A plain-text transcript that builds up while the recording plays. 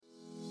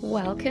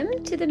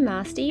Welcome to the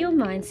Master Your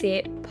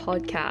Mindset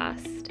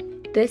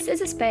podcast. This is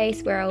a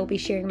space where I will be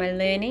sharing my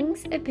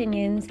learnings,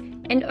 opinions,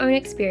 and own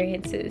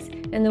experiences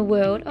in the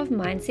world of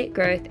mindset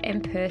growth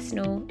and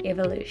personal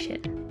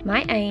evolution.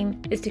 My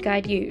aim is to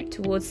guide you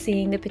towards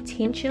seeing the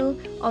potential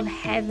of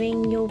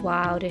having your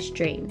wildest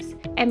dreams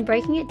and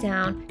breaking it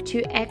down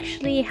to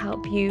actually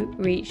help you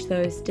reach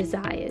those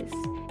desires.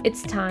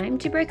 It's time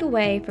to break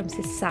away from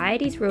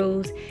society's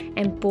rules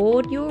and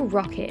board your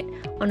rocket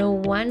on a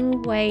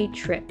one-way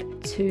trip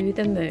to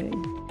the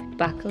moon.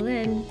 Buckle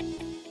in.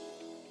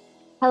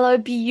 Hello,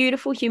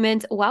 beautiful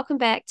humans. Welcome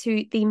back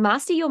to the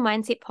Master Your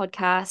Mindset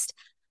podcast.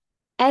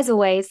 As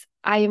always,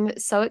 I am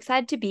so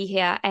excited to be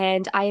here,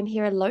 and I am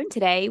here alone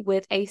today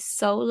with a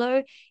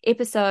solo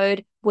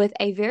episode with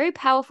a very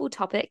powerful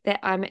topic that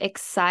I'm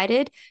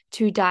excited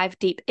to dive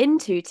deep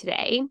into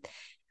today.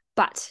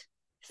 But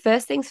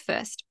first things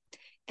first,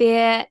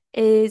 there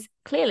is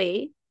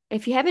clearly,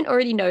 if you haven't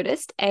already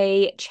noticed,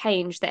 a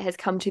change that has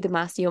come to the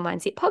Master Your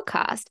Mindset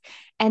podcast.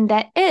 And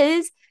that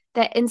is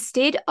that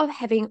instead of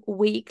having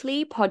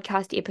weekly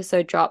podcast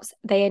episode drops,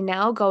 they are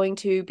now going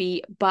to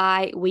be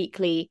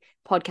bi-weekly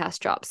podcast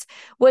drops,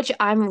 which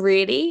I'm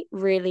really,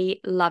 really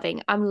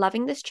loving. I'm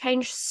loving this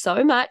change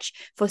so much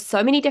for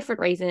so many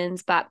different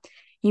reasons, but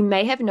you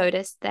may have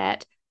noticed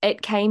that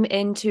it came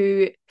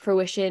into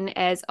fruition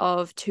as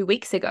of 2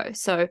 weeks ago.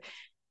 So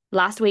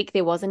last week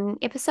there wasn't an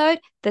episode,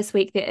 this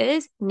week there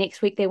is,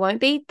 next week there won't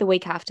be, the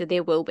week after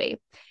there will be.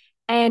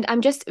 And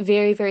I'm just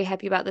very, very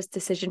happy about this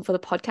decision for the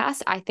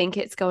podcast. I think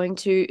it's going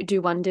to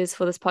do wonders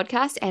for this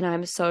podcast, and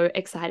I'm so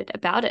excited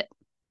about it.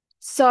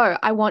 So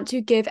I want to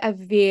give a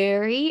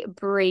very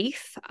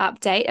brief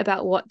update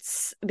about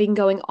what's been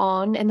going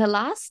on in the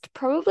last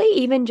probably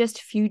even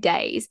just few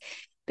days,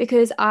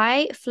 because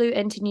I flew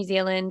into New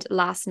Zealand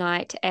last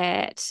night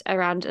at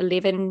around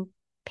 11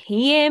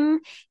 p.m.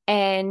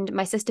 and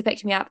my sister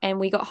picked me up and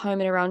we got home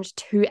at around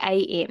 2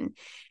 a.m.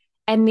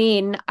 And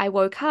then I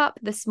woke up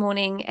this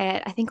morning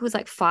at, I think it was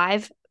like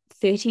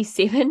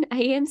 5:37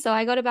 a.m. So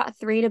I got about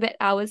 3 and a bit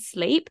hours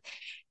sleep.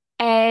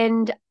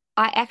 And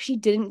I actually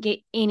didn't get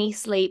any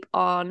sleep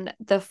on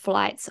the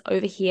flights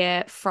over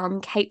here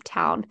from Cape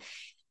Town.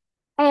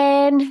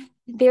 And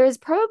there is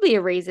probably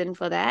a reason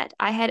for that.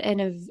 I had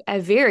a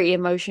very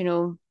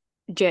emotional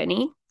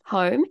journey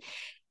home.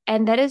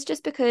 And that is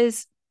just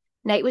because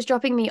Nate was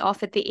dropping me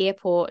off at the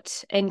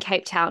airport in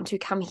Cape Town to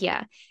come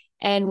here.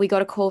 And we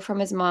got a call from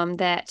his mum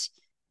that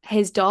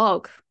his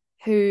dog,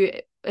 who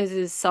is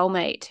his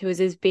soulmate, who is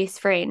his best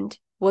friend,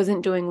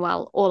 wasn't doing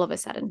well all of a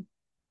sudden.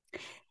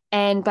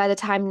 And by the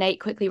time Nate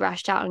quickly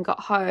rushed out and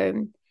got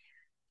home,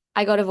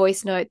 I got a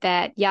voice note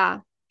that, yeah,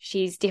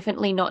 she's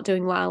definitely not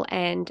doing well.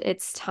 And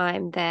it's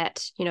time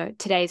that,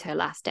 today's her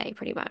last day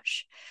pretty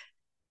much.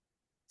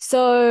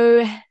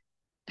 So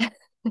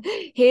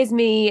here's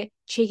me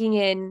checking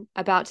in,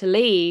 about to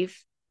leave,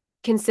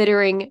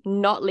 considering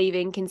not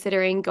leaving,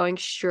 considering going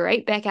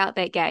straight back out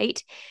that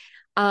gate.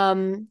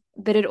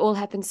 But it all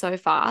happened so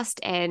fast,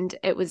 and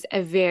it was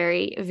a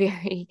very,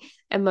 very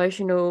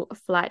emotional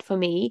flight for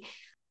me,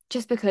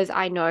 just because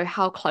I know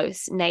how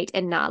close Nate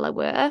and Nala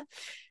were.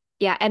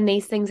 Yeah, and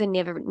these things are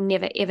never,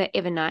 ever,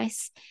 ever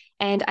nice.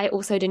 And I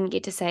also didn't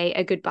get to say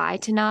a goodbye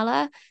to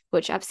Nala,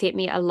 which upset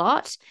me a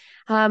lot.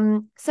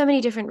 So many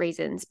different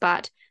reasons,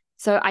 but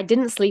so I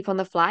didn't sleep on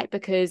the flight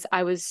because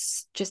I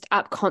was just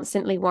up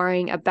constantly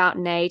worrying about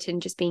Nate and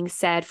just being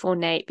sad for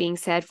Nate, being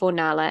sad for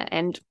Nala,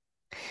 and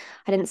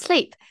I didn't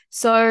sleep.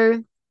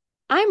 So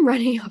I'm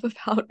running up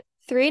about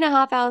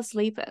 3.5 hours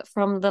sleep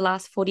from the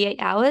last 48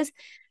 hours.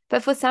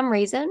 But for some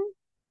reason,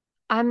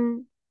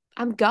 I'm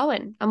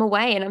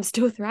away and I'm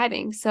still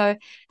thriving. So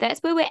that's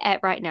where we're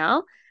at right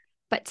now.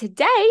 But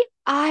today,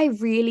 I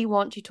really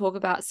want to talk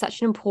about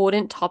such an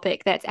important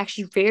topic that's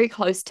actually very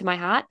close to my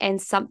heart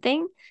and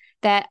something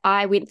that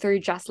I went through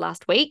just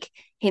last week,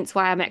 hence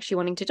why I'm actually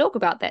wanting to talk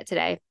about that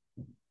today.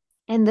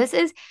 And this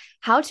is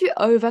how to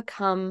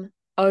overcome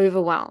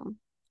overwhelm.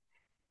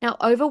 Now,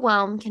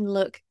 overwhelm can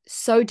look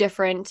so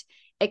different.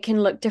 It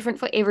can look different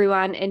for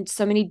everyone in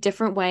so many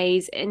different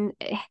ways. And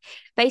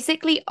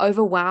basically,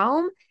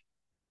 overwhelm,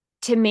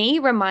 to me,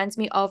 reminds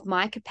me of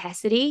my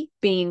capacity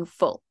being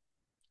full.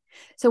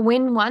 So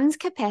when one's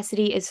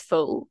capacity is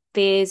full,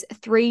 there's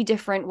 3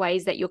 different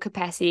ways that your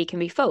capacity can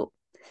be full.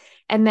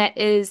 And that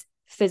is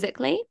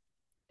physically,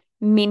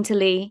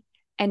 mentally,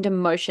 and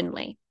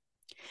emotionally.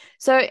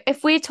 So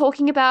if we're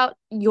talking about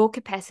your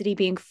capacity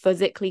being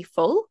physically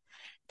full,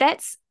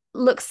 that's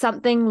looks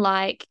something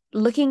like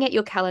looking at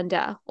your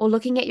calendar or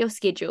looking at your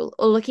schedule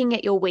or looking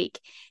at your week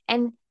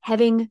and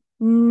having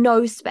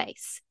no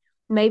space.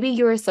 Maybe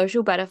you're a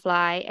social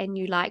butterfly and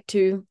you like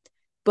to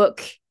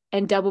book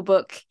and double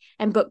book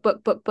and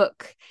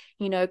book,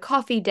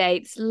 coffee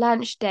dates,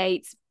 lunch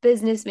dates,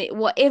 business meet,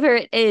 whatever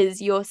it is,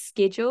 your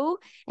schedule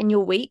and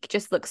your week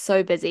just looks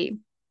so busy.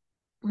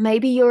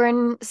 Maybe you're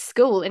in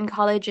school, in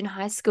college, in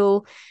high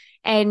school,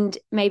 and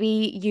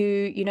maybe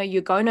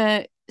you're going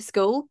to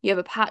school, you have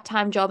a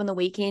part-time job on the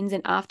weekends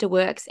and after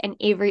works, and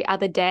every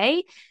other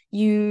day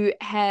you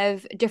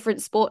have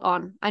different sport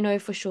on. I know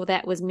for sure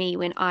that was me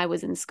when I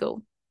was in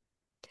school.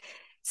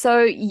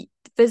 So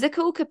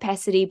physical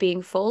capacity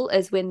being full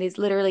is when there's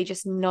literally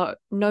just no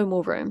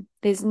more room.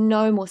 There's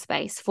no more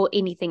space for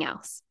anything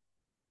else.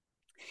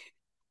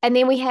 And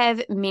then we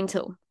have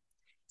mental.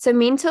 So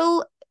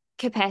mental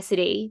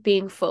capacity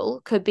being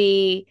full could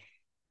be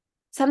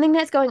something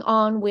that's going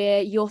on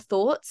where your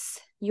thoughts,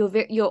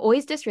 you're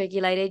always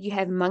dysregulated, you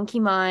have monkey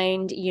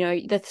mind,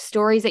 the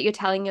stories that you're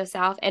telling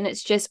yourself, and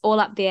it's just all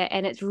up there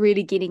and it's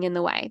really getting in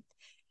the way.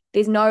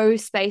 There's no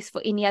space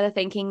for any other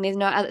thinking. There's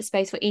no other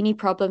space for any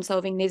problem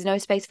solving. There's no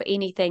space for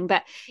anything,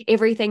 but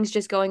everything's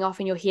just going off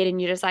in your head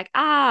and you're just like,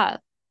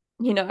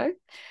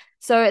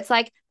 So it's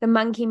like the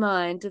monkey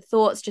mind, the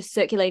thoughts just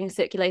circulating,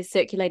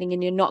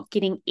 and you're not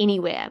getting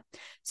anywhere.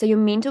 So your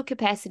mental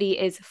capacity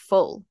is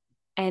full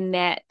and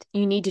that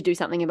you need to do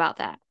something about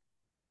that.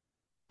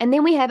 And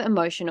then we have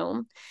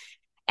emotional.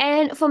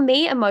 And for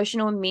me,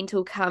 emotional and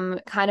mental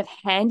come kind of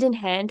hand in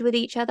hand with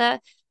each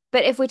other.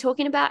 But if we're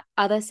talking about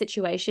other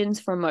situations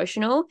for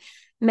emotional,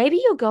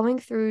 maybe you're going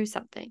through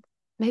something.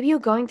 Maybe you're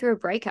going through a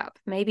breakup.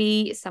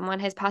 Maybe someone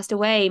has passed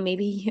away.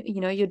 Maybe,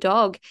 your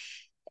dog,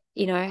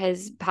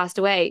 has passed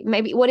away.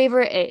 Maybe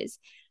whatever it is,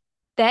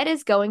 that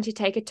is going to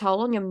take a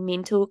toll on your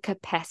mental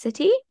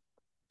capacity.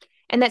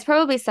 And that's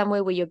probably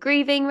somewhere where you're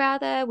grieving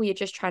rather, where you're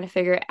just trying to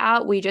figure it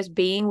out, where you're just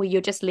being, where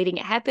you're just letting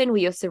it happen,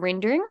 where you're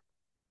surrendering.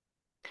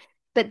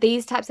 But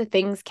these types of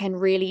things can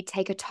really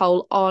take a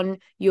toll on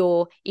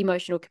your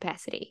emotional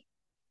capacity,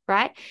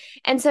 right?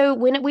 And so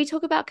when we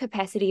talk about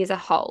capacity as a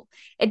whole,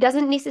 it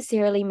doesn't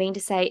necessarily mean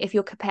to say if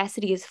your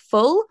capacity is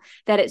full,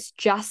 that it's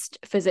just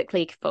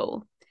physically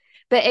full.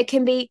 But it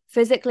can be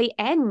physically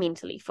and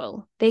mentally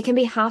full. There can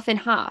be half and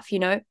half,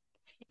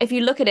 If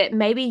you look at it,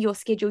 maybe your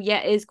schedule,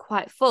 is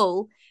quite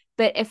full.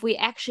 But if we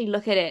actually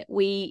look at it,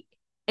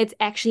 it's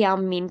actually our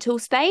mental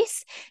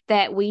space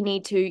that we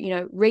need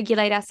to,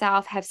 regulate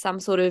ourselves, have some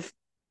sort of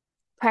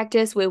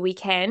practice where we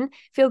can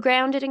feel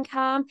grounded and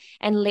calm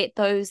and let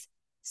those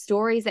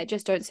stories that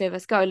just don't serve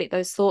us go, let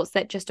those thoughts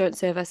that just don't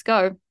serve us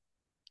go,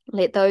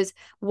 let those,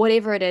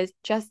 whatever it is,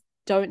 just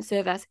don't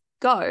serve us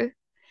go.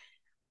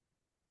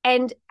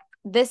 And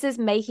this is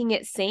making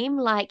it seem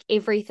like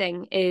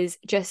everything is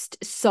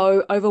just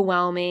so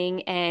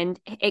overwhelming and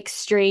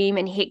extreme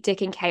and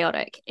hectic and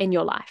chaotic in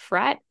your life,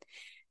 right?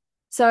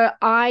 So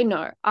I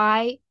know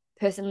I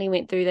personally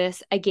went through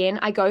this. Again,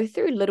 I go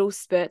through little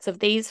spurts of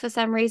these for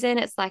some reason.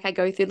 It's like I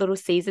go through little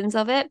seasons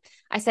of it.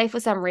 I say for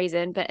some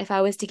reason, but if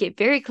I was to get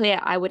very clear,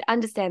 I would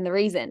understand the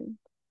reason.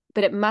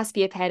 But it must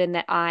be a pattern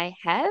that I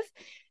have.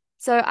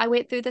 So I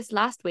went through this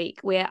last week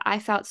where I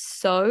felt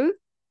so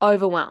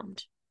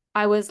overwhelmed.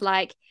 I was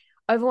like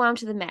overwhelmed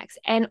to the max.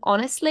 And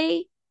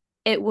honestly,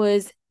 it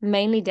was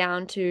mainly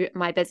down to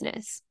my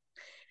business.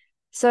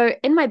 So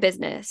in my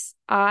business,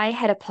 I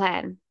had a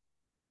plan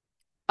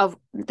of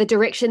the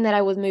direction that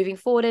I was moving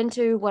forward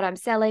into, what I'm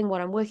selling, what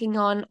I'm working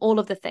on, all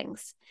of the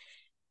things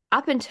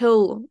up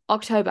until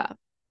October.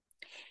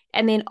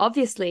 And then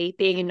obviously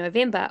being in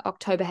November,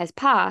 October has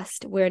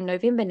passed. We're in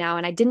November now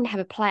and I didn't have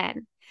a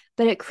plan,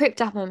 but it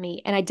crept up on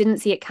me and I didn't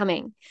see it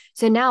coming.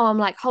 So now I'm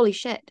like, holy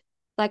shit.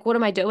 Like, what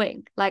am I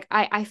doing? Like,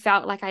 I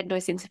felt like I had no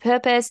sense of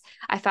purpose.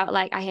 I felt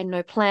like I had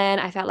no plan.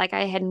 I felt like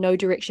I had no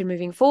direction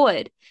moving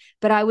forward.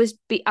 But I was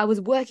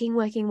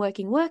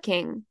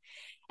working.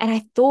 And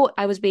I thought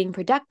I was being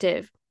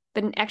productive.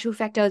 But in actual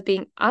fact, I was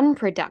being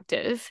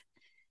unproductive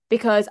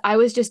because I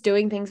was just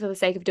doing things for the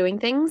sake of doing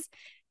things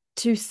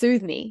to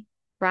soothe me,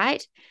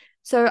 right?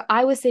 So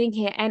I was sitting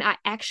here and I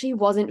actually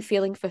wasn't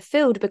feeling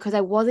fulfilled because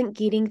I wasn't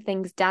getting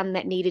things done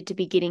that needed to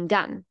be getting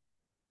done.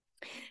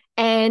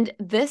 And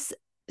this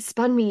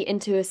spun me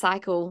into a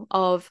cycle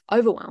of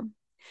overwhelm.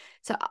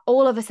 So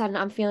all of a sudden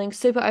I'm feeling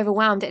super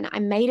overwhelmed, and I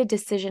made a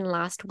decision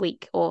last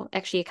week, or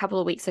actually a couple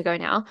of weeks ago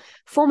now,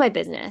 for my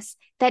business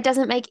that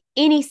doesn't make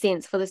any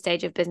sense for the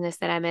stage of business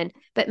that I'm in,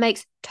 but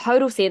makes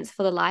total sense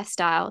for the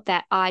lifestyle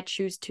that I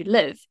choose to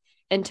live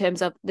in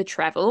terms of the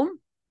travel,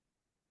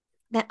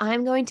 that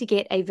I'm going to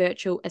get a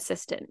virtual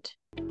assistant.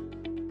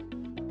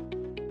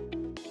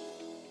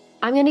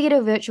 I'm going to get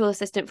a virtual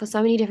assistant for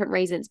so many different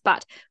reasons,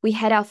 but we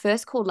had our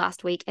first call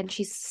last week and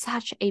she's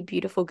such a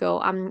beautiful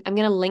girl. I'm going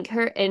to link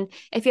her in.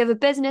 If you have a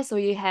business or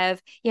you have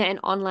an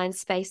online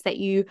space that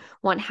you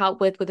want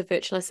help with a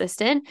virtual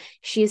assistant,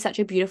 she is such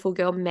a beautiful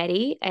girl,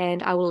 Maddie,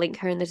 and I will link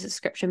her in the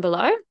description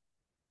below.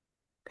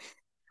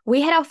 We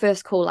had our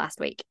first call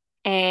last week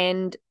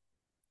and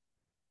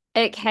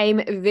it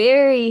came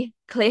very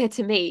clear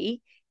to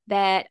me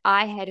that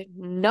I had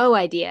no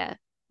idea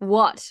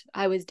what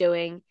I was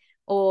doing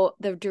or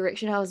the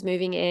direction I was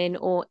moving in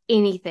or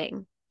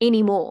anything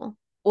anymore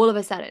all of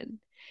a sudden,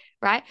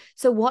 right?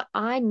 So what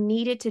I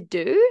needed to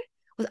do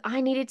was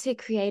I needed to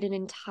create an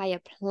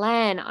entire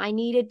plan. I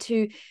needed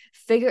to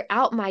figure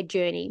out my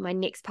journey, my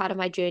next part of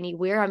my journey,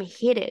 where I'm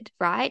headed,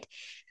 right?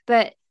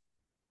 But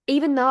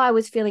even though I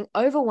was feeling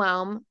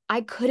overwhelmed,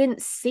 I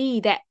couldn't see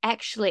that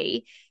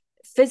actually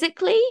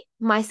physically,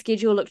 my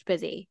schedule looked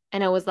busy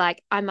and I was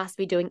like, I must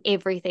be doing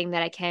everything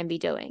that I can be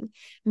doing.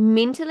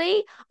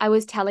 Mentally, I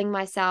was telling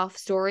myself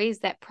stories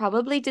that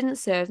probably didn't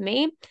serve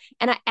me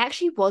and I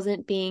actually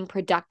wasn't being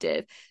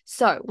productive.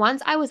 So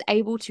once I was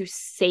able to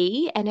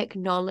see and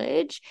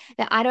acknowledge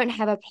that I don't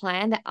have a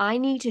plan, that I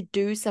need to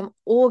do some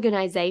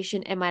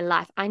organization in my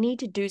life, I need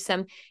to do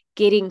some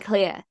getting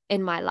clear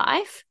in my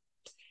life.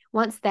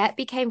 Once that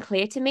became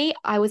clear to me,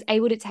 I was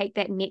able to take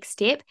that next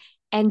step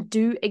and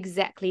do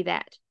exactly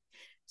that.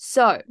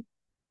 So,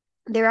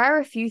 there are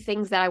a few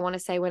things that I want to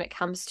say when it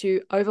comes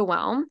to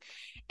overwhelm.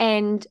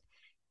 And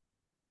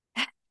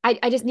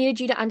I just needed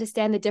you to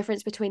understand the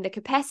difference between the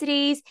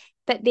capacities.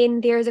 But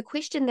then there is a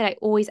question that I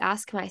always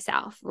ask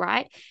myself,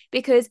 right?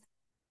 Because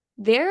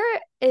there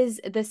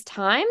is this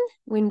time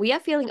when we are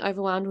feeling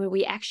overwhelmed where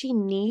we actually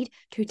need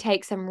to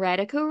take some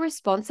radical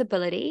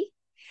responsibility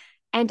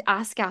and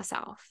ask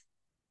ourselves,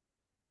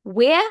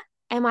 where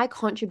am I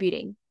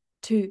contributing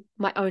to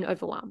my own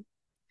overwhelm?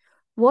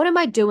 What am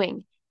I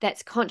doing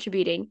that's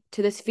contributing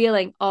to this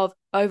feeling of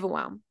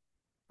overwhelm,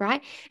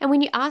 right? And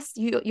when you ask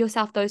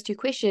yourself those two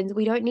questions,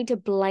 we don't need to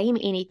blame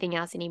anything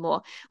else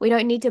anymore. We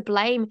don't need to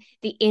blame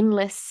the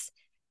endless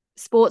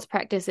sports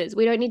practices.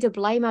 We don't need to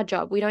blame our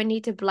job. We don't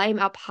need to blame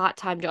our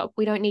part-time job.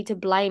 We don't need to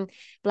blame,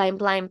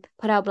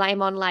 put our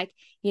blame on like,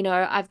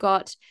 I've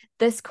got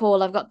this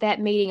call, I've got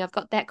that meeting, I've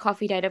got that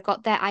coffee date, I've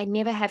got that. I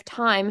never have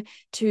time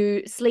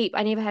to sleep.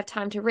 I never have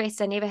time to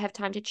rest. I never have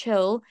time to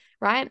chill,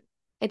 right?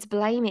 It's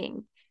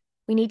blaming.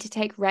 We need to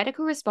take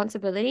radical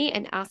responsibility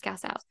and ask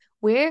ourselves,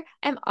 where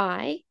am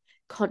I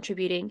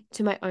contributing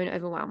to my own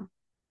overwhelm?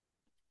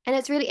 And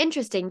it's really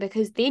interesting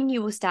because then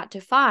you will start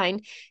to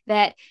find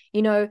that,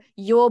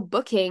 you're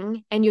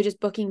booking and you're just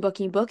booking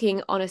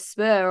on a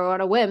spur or on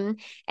a whim.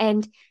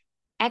 And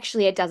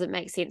actually, it doesn't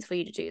make sense for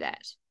you to do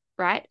that,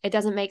 right? It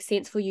doesn't make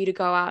sense for you to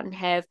go out and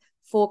have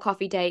 4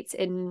 coffee dates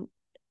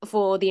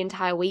for the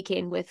entire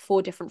weekend with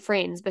 4 different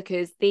friends,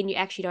 because then you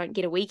actually don't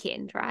get a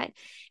weekend, right?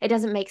 It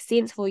doesn't make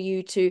sense for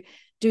you to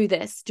do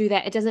this, do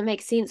that. It doesn't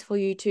make sense for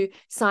you to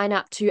sign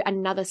up to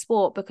another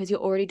sport because you're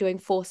already doing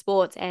 4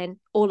 sports and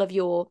all of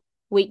your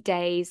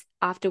weekdays,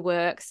 after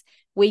works,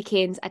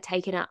 weekends are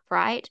taken up,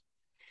 right?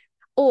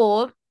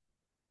 Or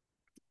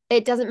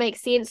it doesn't make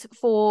sense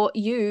for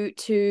you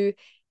to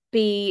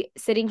be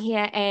sitting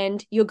here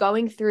and you're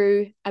going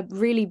through a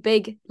really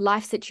big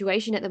life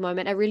situation at the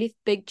moment, a really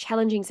big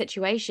challenging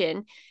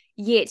situation,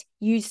 yet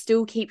you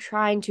still keep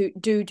trying to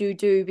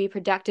be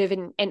productive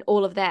and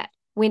all of that.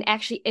 When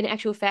actually, in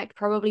actual fact,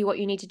 probably what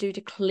you need to do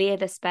to clear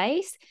the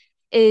space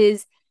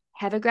is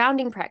have a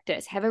grounding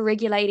practice, have a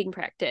regulating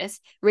practice,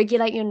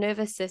 regulate your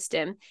nervous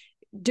system,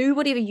 do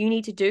whatever you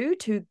need to do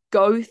to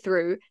go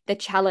through the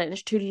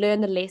challenge, to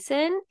learn the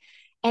lesson,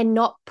 and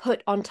not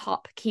put on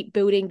top, keep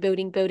building,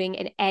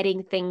 and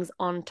adding things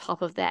on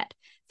top of that,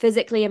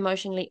 physically,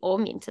 emotionally, or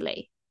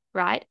mentally,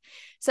 right?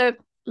 So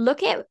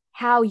look at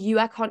how you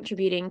are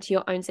contributing to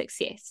your own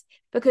success,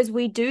 because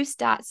we do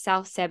start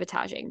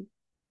self-sabotaging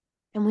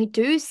and we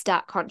do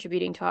start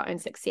contributing to our own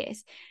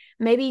success.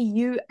 Maybe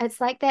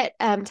it's like that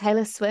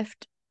Taylor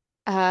Swift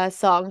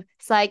song.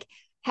 It's like,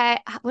 hey,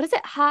 what is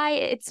it? Hi,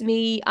 it's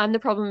me. I'm the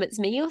problem. It's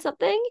me or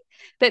something.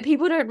 But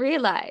people don't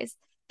realize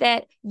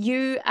that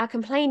you are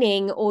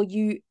complaining or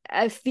you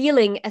are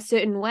feeling a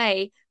certain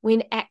way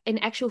when in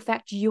actual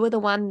fact, you are the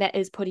one that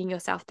is putting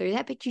yourself through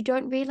that, but you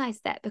don't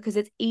realize that because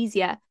it's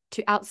easier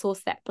to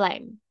outsource that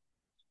blame.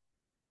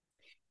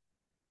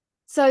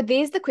 So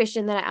there's the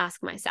question that I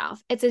ask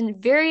myself. It's a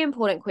very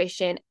important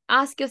question.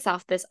 Ask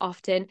yourself this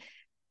often.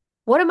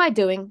 What am I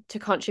doing to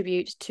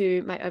contribute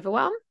to my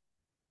overwhelm?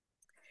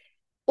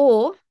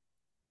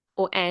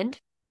 And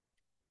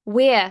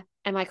where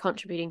am I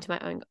contributing to my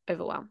own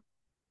overwhelm?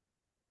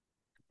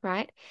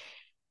 Right?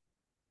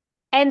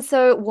 And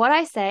so what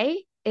I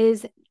say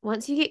is,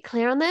 once you get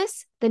clear on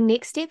this, the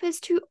next step is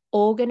to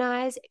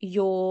organize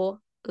your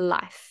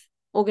life,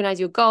 organize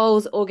your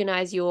goals,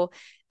 organize your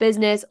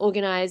business,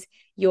 organize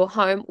your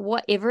home,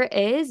 whatever it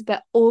is,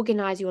 but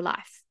organize your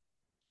life.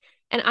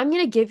 And I'm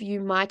going to give you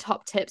my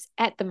top tips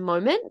at the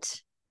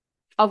moment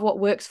of what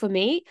works for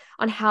me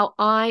on how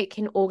I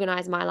can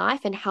organize my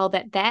life and how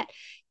that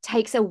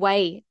takes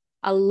away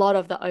a lot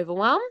of the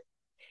overwhelm,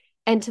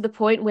 and to the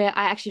point where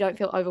I actually don't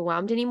feel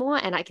overwhelmed anymore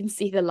and I can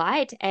see the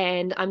light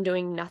and I'm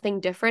doing nothing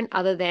different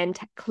other than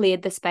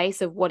cleared the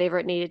space of whatever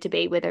it needed to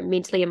be, whether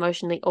mentally,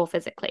 emotionally, or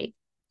physically,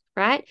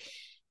 right?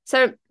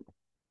 So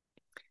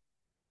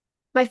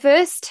my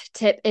first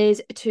tip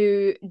is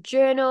to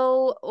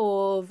journal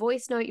or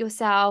voice note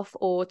yourself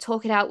or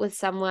talk it out with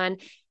someone.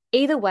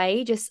 Either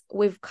way, just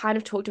we've kind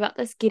of talked about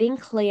this, getting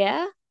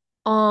clear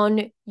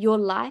on your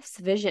life's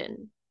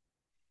vision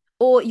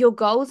or your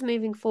goals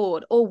moving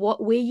forward or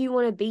where you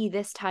want to be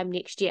this time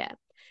next year.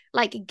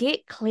 Like,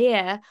 get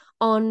clear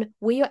on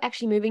where you're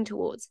actually moving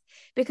towards.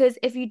 Because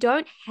if you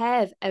don't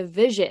have a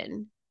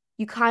vision,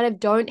 you kind of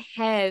don't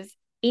have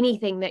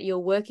anything that you're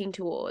working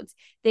towards.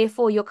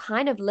 Therefore, you're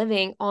kind of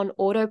living on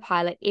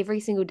autopilot every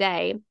single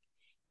day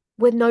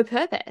with no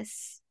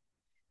purpose.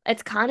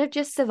 It's kind of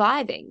just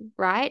surviving,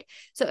 right?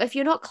 So if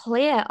you're not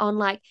clear on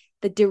like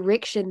the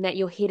direction that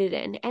you're headed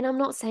in, and I'm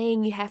not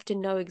saying you have to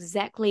know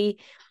exactly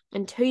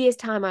in 2 years'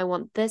 time, I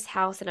want this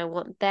house and I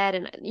want that.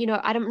 And,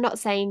 I'm not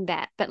saying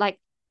that, but like,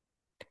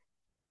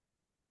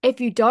 if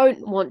you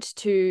don't want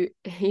to,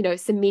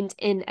 cement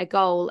in a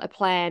goal, a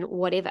plan,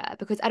 whatever,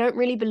 because I don't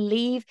really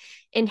believe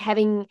in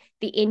having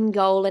the end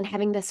goal and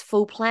having this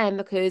full plan,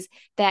 because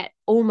that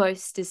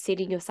almost is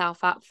setting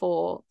yourself up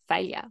for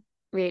failure,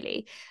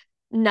 really.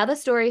 Another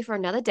story for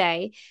another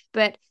day,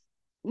 but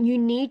you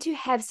need to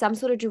have some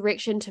sort of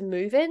direction to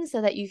move in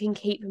so that you can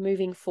keep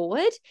moving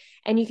forward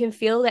and you can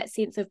feel that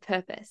sense of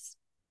purpose.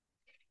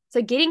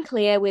 So getting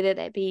clear, whether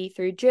that be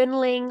through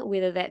journaling,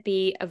 whether that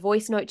be a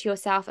voice note to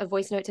yourself, a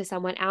voice note to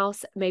someone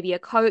else, maybe a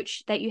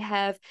coach that you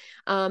have,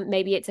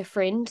 maybe it's a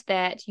friend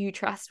that you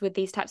trust with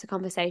these types of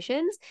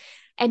conversations,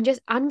 and just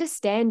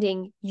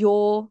understanding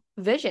your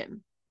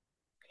vision.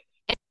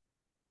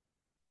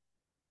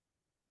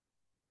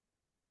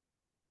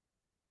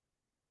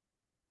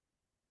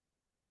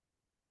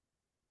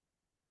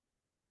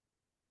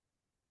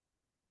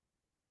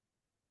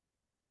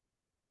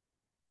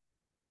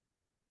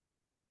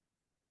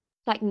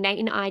 Like Nate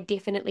and I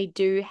definitely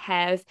do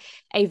have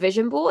a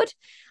vision board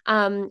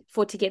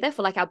for together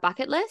for like our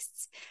bucket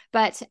lists.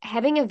 But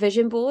having a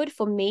vision board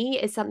for me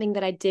is something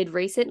that I did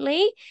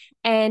recently.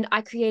 And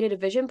I created a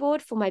vision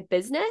board for my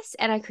business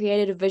and I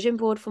created a vision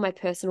board for my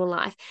personal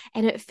life.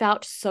 And it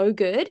felt so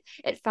good.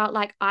 It felt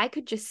like I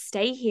could just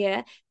stay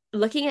here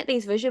looking at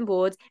these vision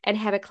boards and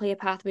have a clear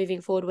path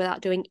moving forward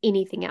without doing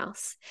anything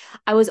else.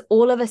 I was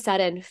all of a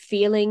sudden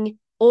feeling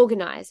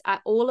organized. I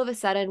all of a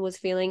sudden was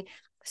feeling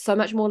so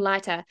much more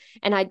lighter,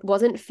 and I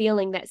wasn't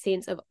feeling that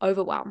sense of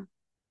overwhelm,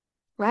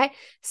 right?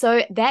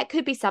 So that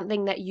could be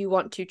something that you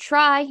want to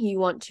try, you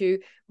want to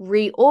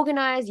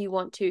reorganize, you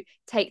want to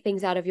take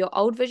things out of your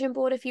old vision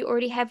board if you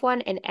already have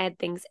one and add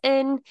things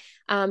in,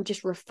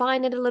 just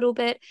refine it a little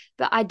bit.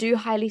 But I do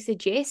highly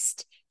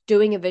suggest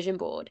doing a vision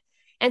board.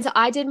 And so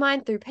I did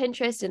mine through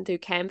Pinterest and through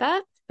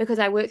Canva, because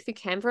I work through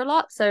Canva a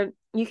lot. So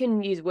you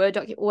can use Word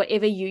document,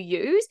 whatever you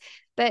use,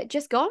 but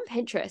just go on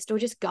Pinterest or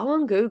just go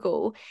on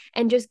Google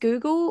and just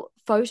Google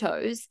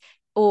photos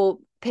or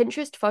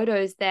Pinterest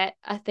photos that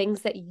are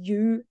things that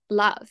you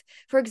love.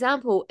 For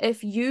example,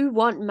 if you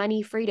want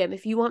money freedom,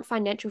 if you want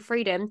financial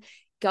freedom,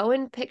 go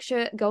and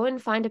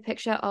find a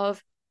picture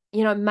of,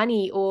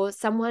 money or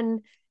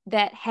someone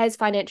that has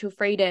financial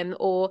freedom.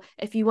 Or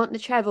if you want the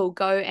travel,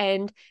 go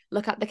and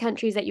look up the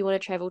countries that you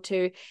want to travel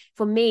to.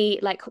 For me,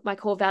 like my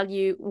core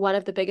value, one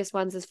of the biggest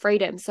ones is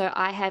freedom. So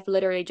I have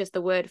literally just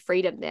the word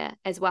freedom there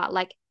as well,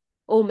 like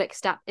all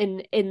mixed up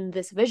in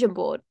this vision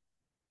board.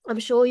 I'm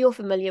sure you're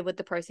familiar with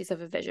the process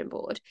of a vision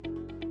board.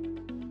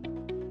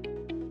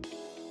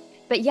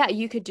 But yeah,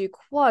 you could do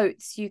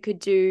quotes, you could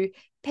do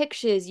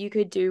pictures, you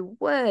could do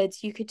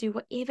words, you could do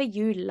whatever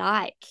you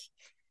like.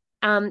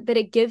 But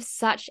it gives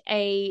such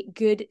a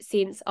good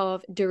sense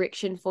of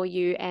direction for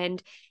you,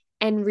 and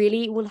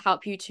really will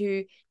help you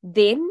to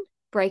then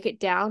break it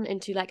down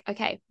into like,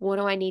 okay, what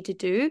do I need to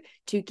do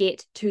to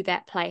get to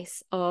that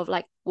place of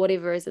like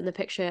whatever is in the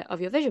picture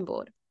of your vision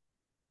board.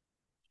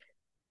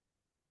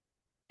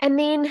 And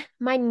then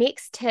my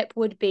next tip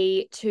would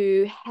be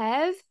to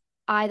have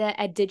either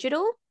a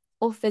digital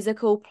or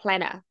physical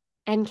planner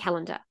and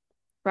calendar,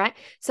 right?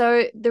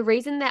 So the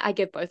reason that I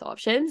give both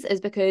options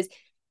is because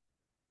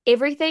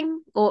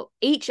everything or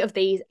each of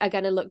these are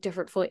going to look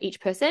different for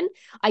each person.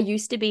 I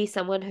used to be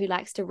someone who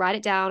likes to write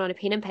it down on a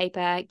pen and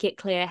paper, get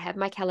clear, have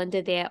my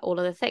calendar there, all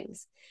of the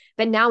things.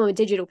 But now I'm a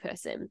digital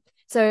person.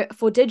 So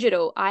for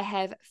digital, I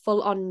have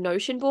full on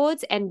Notion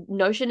boards, and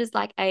Notion is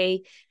like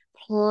a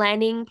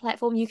planning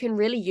platform. You can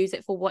really use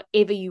it for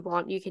whatever you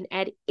want. You can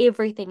add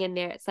everything in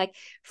there. It's like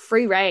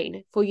free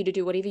reign for you to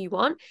do whatever you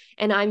want.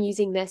 And I'm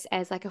using this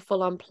as like a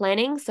full on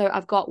planning. So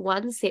I've got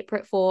one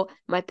separate for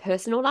my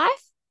personal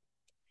life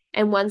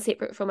and one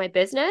separate for my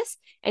business.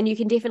 And you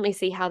can definitely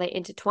see how they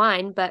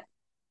intertwine, but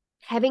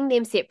having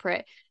them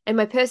separate. In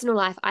my personal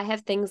life, I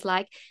have things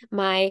like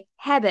my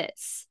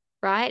habits,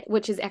 right?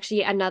 Which is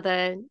actually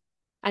another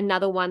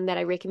one that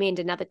I recommend,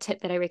 another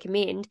tip that I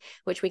recommend,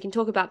 which we can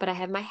talk about. But I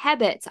have my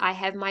habits, I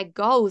have my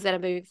goals that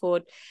I'm moving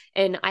forward,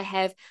 and I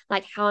have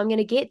like how I'm going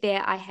to get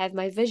there. I have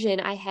my vision,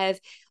 I have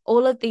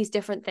all of these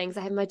different things.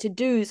 I have my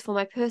to-dos for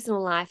my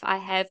personal life, I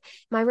have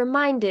my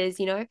reminders,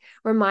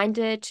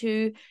 reminder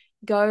to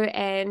go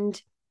and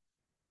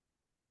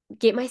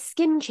get my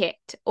skin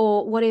checked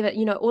or whatever,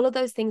 all of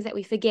those things that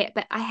we forget.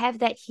 But I have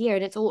that here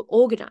and it's all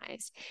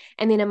organized.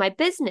 And then in my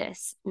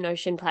business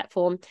Notion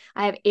platform,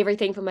 I have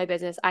everything for my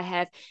business. I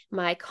have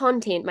my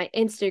content, my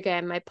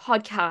Instagram, my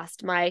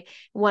podcast, my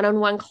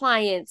one-on-one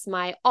clients,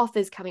 my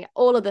offers coming up,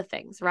 all of the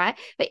things, right?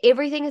 But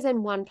everything is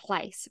in one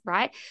place,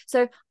 right?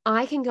 So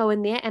I can go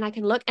in there and I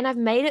can look, and I've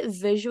made it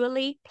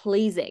visually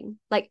pleasing.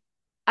 Like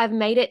I've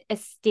made it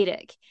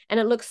aesthetic and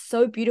it looks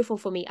so beautiful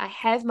for me. I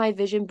have my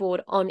vision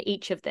board on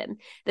each of them.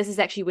 This is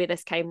actually where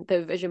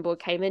the vision board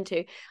came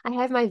into. I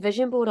have my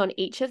vision board on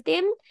each of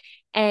them,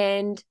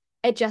 and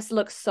it just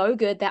looks so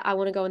good that I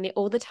want to go in there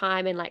all the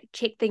time and like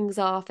check things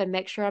off and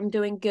make sure I'm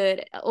doing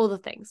good, all the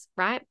things,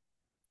 right?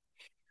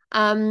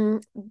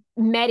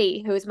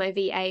 Maddie, who is my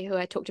VA, who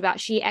I talked about,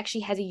 she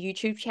actually has a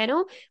YouTube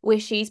channel where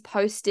she's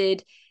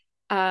posted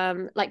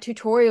like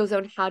tutorials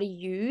on how to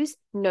use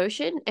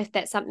Notion. If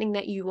that's something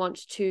that you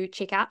want to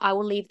check out, I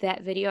will leave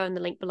that video in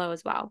the link below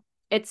as well.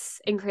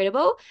 It's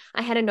incredible.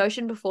 I had a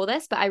Notion before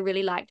this, but I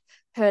really liked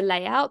her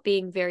layout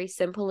being very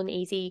simple and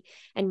easy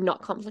and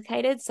not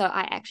complicated. So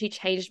I actually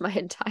changed my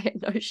entire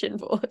Notion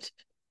board.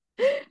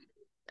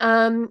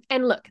 And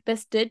look,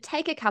 this did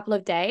take a couple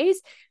of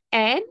days,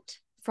 and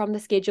from the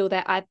schedule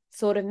that I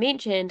sort of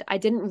mentioned, I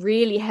didn't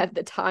really have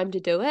the time to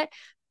do it.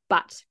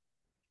 But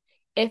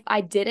if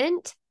I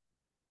didn't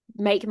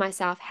make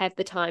myself have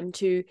the time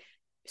to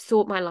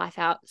sort my life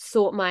out,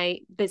 sort my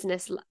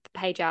business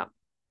page out,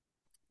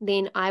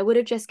 then I would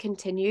have just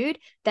continued.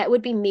 That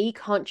would be me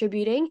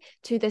contributing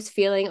to this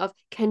feeling of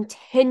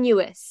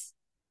continuous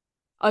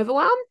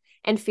overwhelm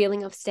and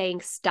feeling of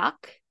staying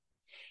stuck.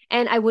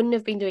 And I wouldn't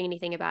have been doing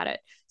anything about it.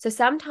 So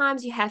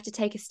sometimes you have to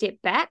take a step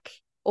back,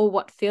 or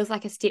what feels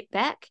like a step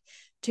back,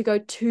 to go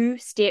 2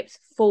 steps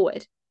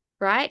forward,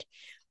 right?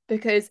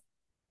 Because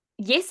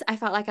yes, I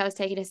felt like I was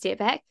taking a step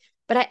back,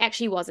 but I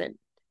actually wasn't.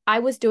 I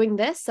was doing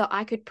this so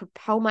I could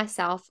propel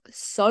myself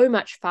so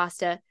much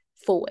faster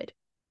forward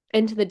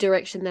into the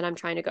direction that I'm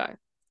trying to go,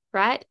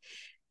 right?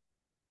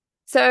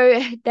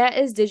 So that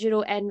is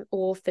digital and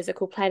or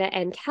physical planner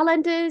and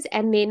calendars.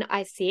 And then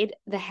I said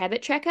the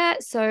habit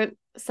tracker. So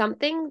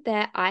something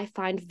that I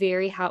find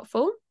very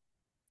helpful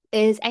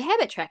is a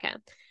habit tracker.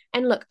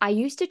 And look, I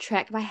used to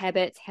track my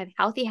habits, have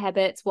healthy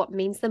habits, what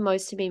means the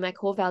most to me, my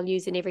core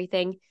values and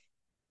everything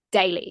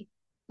daily.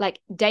 Like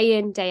day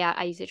in, day out,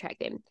 I used to track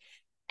them.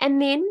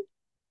 And then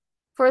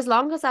for as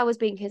long as I was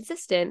being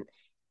consistent,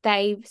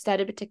 they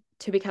started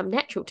to become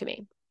natural to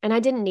me. And I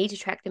didn't need to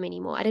track them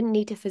anymore. I didn't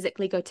need to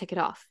physically go tick it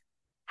off.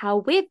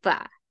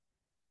 However,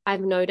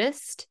 I've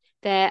noticed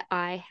that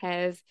I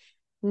have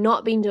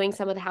not been doing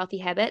some of the healthy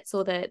habits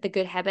or the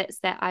good habits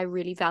that I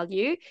really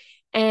value.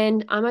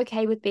 And I'm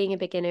okay with being a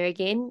beginner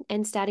again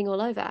and starting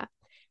all over.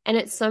 And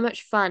it's so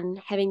much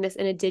fun having this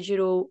in a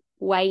digital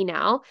way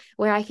now,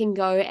 where I can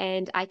go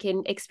and I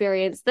can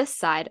experience this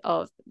side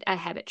of a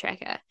habit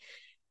tracker.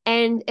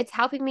 And it's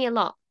helping me a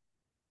lot.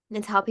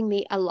 It's helping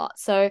me a lot.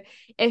 So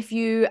if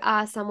you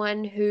are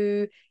someone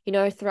who,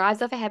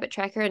 thrives off a habit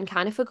tracker and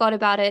kind of forgot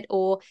about it,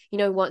 or,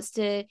 wants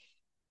to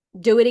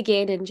do it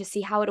again and just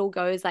see how it all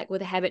goes, like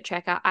with a habit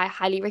tracker, I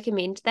highly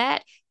recommend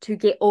that to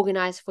get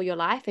organized for your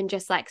life and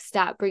just like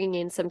start bringing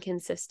in some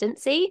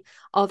consistency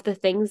of the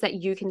things that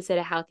you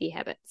consider healthy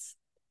habits.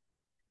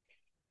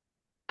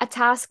 A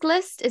task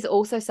list is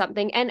also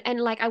something, and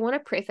like I want to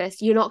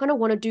preface, you're not going to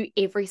want to do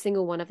every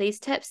single one of these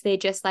tips. They're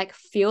just like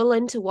feel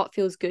into what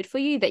feels good for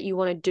you, that you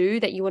want to do,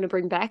 that you want to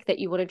bring back, that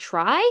you want to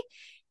try,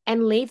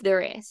 and leave the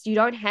rest. You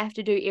don't have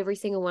to do every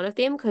single one of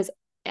them, because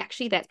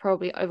actually that's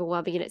probably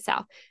overwhelming in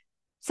itself.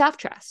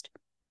 Self-trust.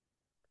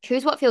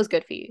 Choose what feels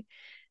good for you.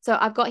 So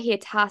I've got here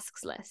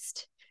tasks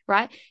list,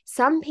 right?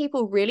 Some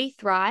people really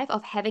thrive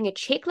of having a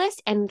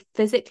checklist and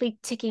physically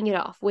ticking it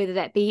off, whether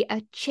that be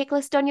a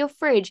checklist on your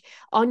fridge,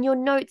 on your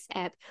notes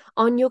app,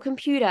 on your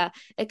computer.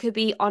 It could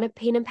be on a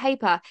pen and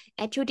paper,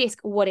 at your desk,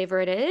 whatever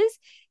it is.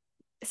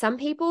 Some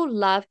people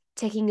love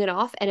ticking it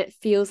off and it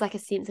feels like a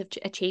sense of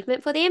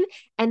achievement for them.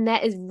 And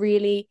that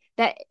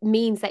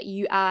means that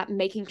you are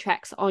making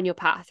tracks on your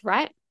path,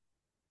 right?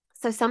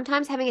 So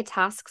sometimes having a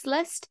tasks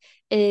list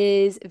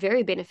is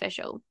very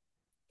beneficial.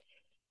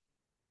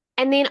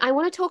 And then I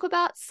want to talk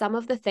about some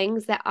of the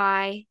things that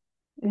I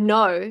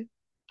know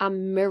are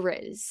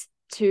mirrors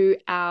to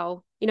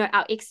our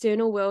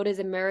external world is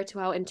a mirror to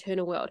our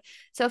internal world.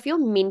 So if you're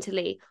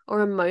mentally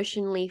or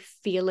emotionally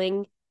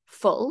feeling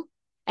full,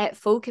 at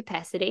full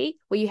capacity,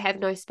 where you have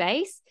no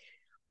space,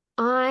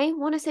 I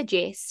want to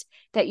suggest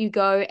that you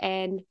go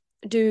and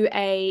do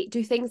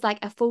things like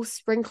a full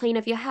spring clean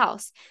of your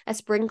house, a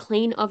spring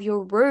clean of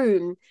your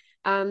room,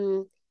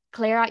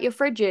 clear out your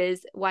fridges,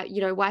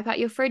 wipe out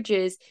your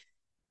fridges,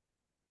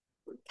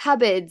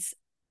 cupboards,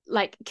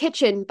 like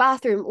kitchen,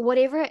 bathroom,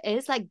 whatever it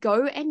is, like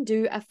go and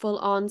do a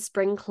full-on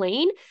spring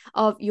clean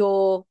of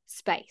your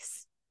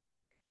space.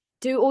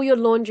 Do all your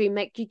laundry,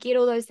 make you get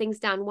all those things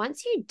done.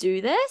 Once you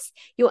do this,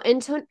 your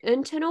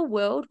internal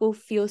world will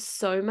feel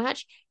so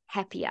much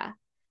happier,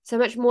 so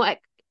much more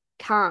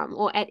calm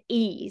or at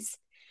ease.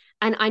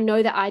 And I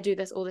know that I do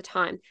this all the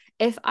time.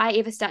 If I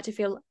ever start to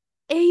feel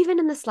even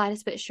in the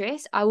slightest bit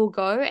stressed, I will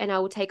go and I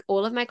will take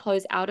all of my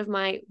clothes out of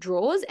my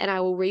drawers and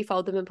I will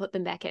refold them and put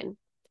them back in.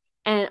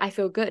 And I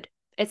feel good.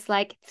 It's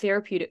like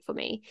therapeutic for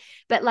me.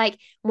 But like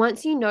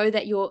once you know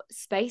that your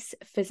space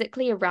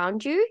physically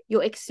around you,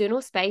 your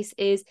external space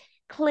is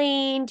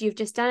cleaned, you've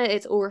just done it,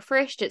 it's all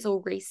refreshed, it's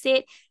all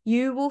reset,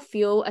 you will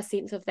feel a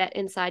sense of that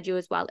inside you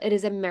as well. It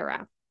is a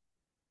mirror.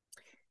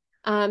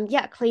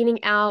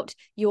 Cleaning out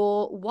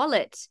your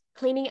wallet,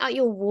 cleaning out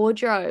your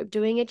wardrobe,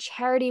 doing a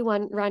charity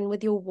run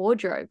with your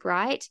wardrobe,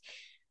 right?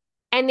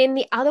 And then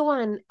the other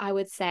one I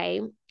would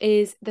say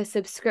is the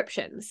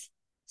subscriptions.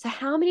 So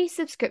how many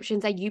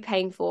subscriptions are you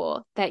paying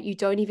for that you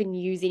don't even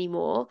use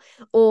anymore,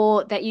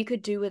 or that you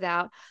could do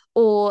without,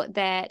 or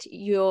that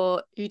you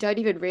don't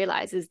even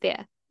realize is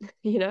there?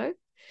 You know,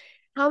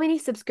 how many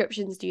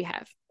subscriptions do you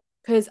have?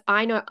 Because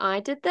I know I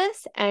did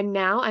this, and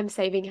now I'm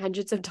saving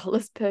hundreds of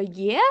dollars per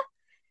year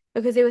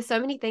because there were so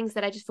many things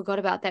that I just forgot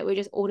about that were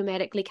just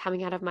automatically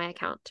coming out of my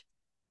account,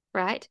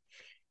 right?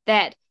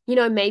 That,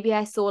 maybe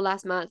I saw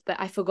last month, but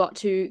I forgot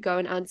to go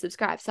and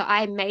unsubscribe. So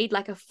I made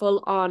like a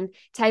full on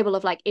table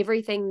of like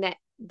everything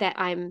that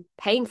I'm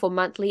paying for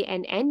monthly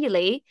and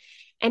annually.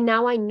 And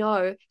now I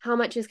know how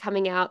much is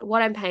coming out,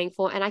 what I'm paying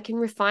for, and I can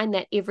refine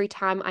that every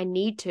time I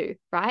need to,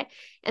 right?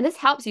 And this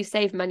helps you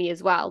save money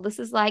as well. This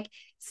is like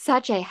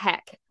such a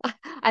hack.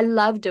 I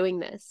love doing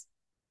this.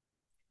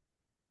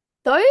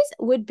 Those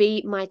would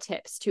be my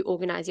tips to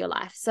organize your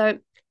life. So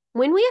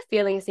when we are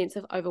feeling a sense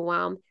of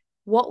overwhelm,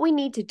 what we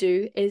need to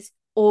do is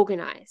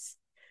organize.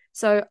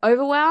 So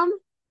overwhelm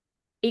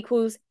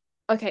equals,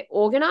 okay,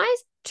 organize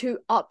to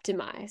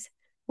optimize.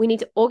 We need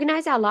to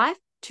organize our life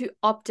to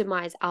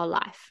optimize our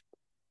life.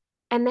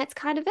 And that's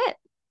kind of it.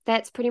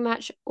 That's pretty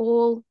much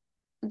all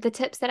the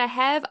tips that I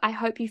have. I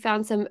hope you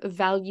found some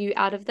value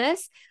out of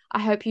this. I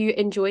hope you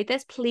enjoyed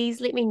this. Please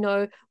let me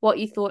know what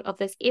you thought of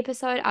this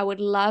episode. I would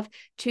love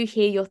to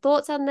hear your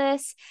thoughts on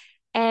this.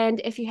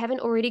 And if you haven't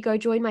already, go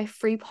join my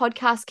free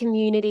podcast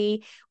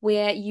community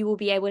where you will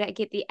be able to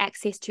get the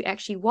access to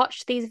actually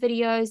watch these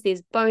videos.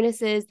 There's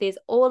bonuses, there's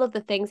all of the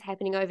things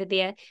happening over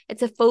there.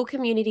 It's a full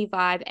community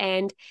vibe,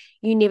 and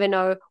you never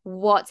know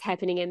what's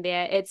happening in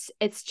there. It's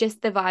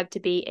just the vibe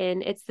to be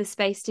in. It's the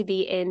space to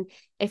be in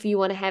if you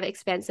want to have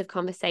expansive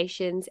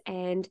conversations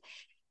and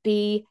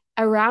be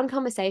around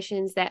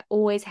conversations that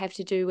always have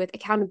to do with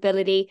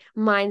accountability,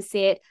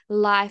 mindset,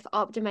 life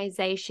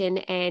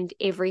optimization, and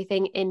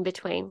everything in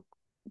between.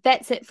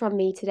 That's it from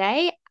me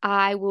today.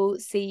 I will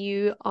see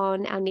you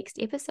on our next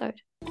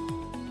episode.